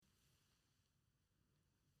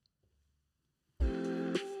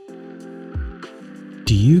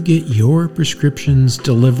Do you get your prescriptions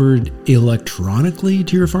delivered electronically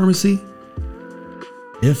to your pharmacy?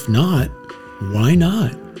 If not, why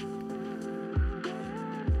not?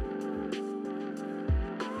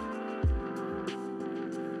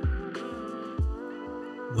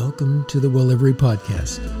 Welcome to the Wellevary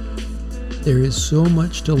Podcast. There is so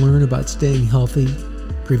much to learn about staying healthy,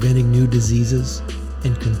 preventing new diseases,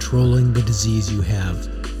 and controlling the disease you have.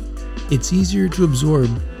 It's easier to absorb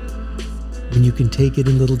when you can take it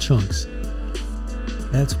in little chunks.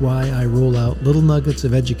 That's why I roll out little nuggets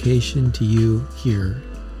of education to you here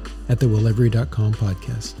at the Wellevary.com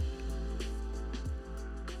podcast.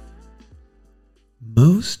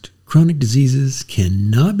 Most chronic diseases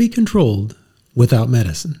cannot be controlled without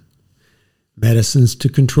medicine. Medicines to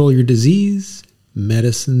control your disease,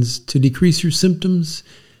 medicines to decrease your symptoms,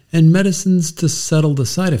 and medicines to settle the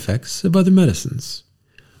side effects of other medicines.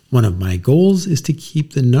 One of my goals is to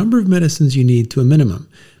keep the number of medicines you need to a minimum.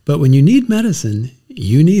 But when you need medicine,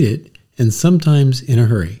 you need it, and sometimes in a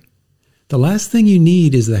hurry. The last thing you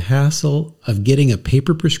need is the hassle of getting a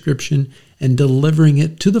paper prescription and delivering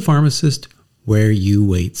it to the pharmacist where you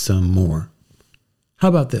wait some more. How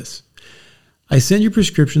about this? I send your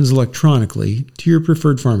prescriptions electronically to your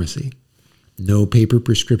preferred pharmacy. No paper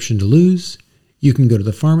prescription to lose. You can go to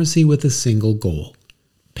the pharmacy with a single goal.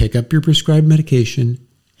 Pick up your prescribed medication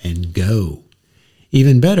and go.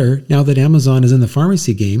 Even better, now that Amazon is in the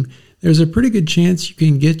pharmacy game, there's a pretty good chance you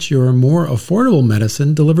can get your more affordable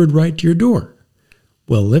medicine delivered right to your door.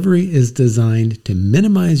 Wellevary is designed to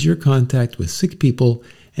minimize your contact with sick people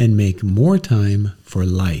and make more time for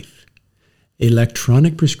life.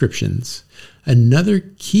 Electronic prescriptions, another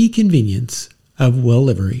key convenience of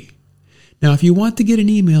Wellevary. Now, if you want to get an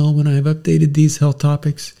email when I've updated these health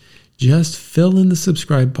topics, just fill in the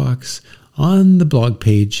subscribe box on the blog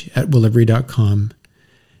page at Wellevary.com.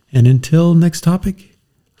 And until next topic,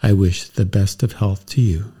 I wish the best of health to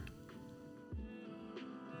you.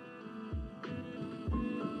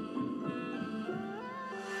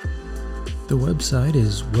 The website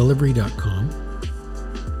is Wellevary.com,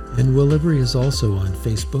 and Wellevary is also on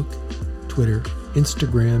Facebook, Twitter,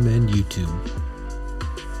 Instagram, and YouTube.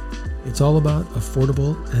 It's all about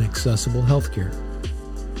affordable and accessible healthcare.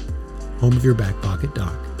 Home of your back pocket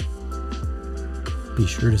doc. Be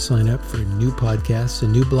sure to sign up for new podcasts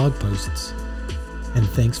and new blog posts. And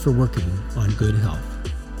thanks for working on good health.